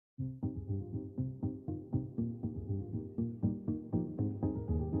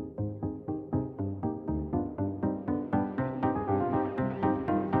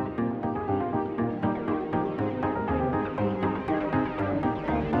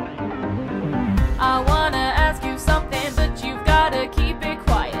I wanna ask you something, but you've gotta keep it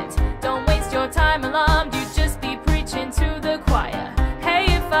quiet. Don't waste your time alarmed, you'd just be preaching to the choir. Hey,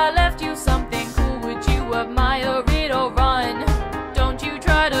 if I left you something cool, would you admire it or run? Don't you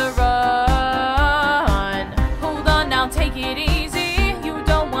try to run. Hold on now, take it easy. You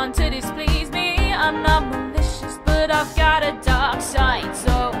don't want to displease me. I'm not malicious, but I've got a dark side.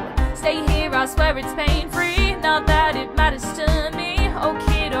 So stay here, I swear it's pain-free. Not that it matters to me. Oh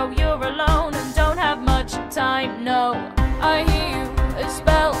kiddo, you're alone and don't have much time, no. I hear you, a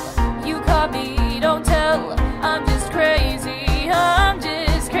spell, you caught me, don't tell. I'm just crazy, I'm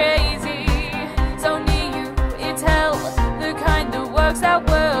just crazy. So near you, it's hell, the kind that works out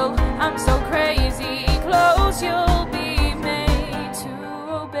well. I'm so crazy, close, you'll be made to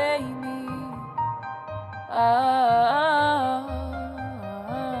obey me.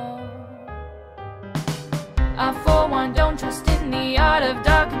 I for one don't trust in the art of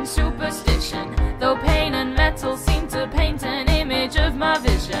dark and superstition, though pain and metal seem to paint an image of my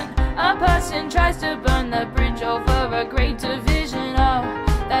vision. A person tries to burn the bridge over a great division. Oh,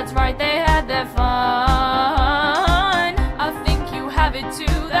 that's right, they had their fun. I think you have it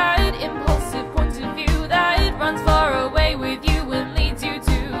too, that impulsive point of view that runs far away with you and leads you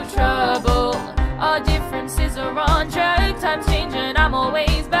to trouble. Our differences are on track, time's changing, I'm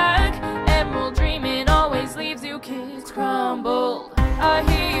always back. Emerald dreaming always leaves you kids crumbled. I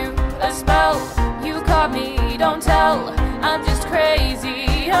hear you, a spell, you caught me, don't tell. I'm just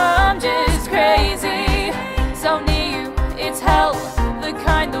crazy, I'm just crazy. So near you, it's hell, the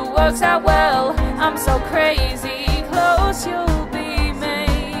kind that works out well. I'm so crazy, close, you'll be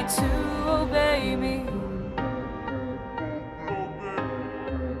made to obey me.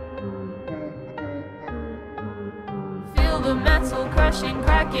 The metal crushing,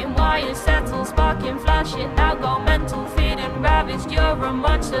 cracking wires, settle, sparking, flashing. Now go mental, fit and ravaged. You're a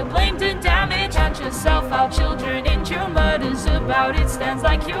monster, blamed and damaged. Count yourself out, children in June. Murders about it, stands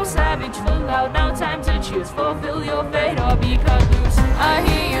like you savage. Full out, no time to choose. Fulfill your fate or be cut loose. I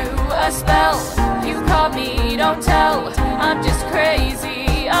hear you, a spell, you caught me, don't tell. I'm just crazy,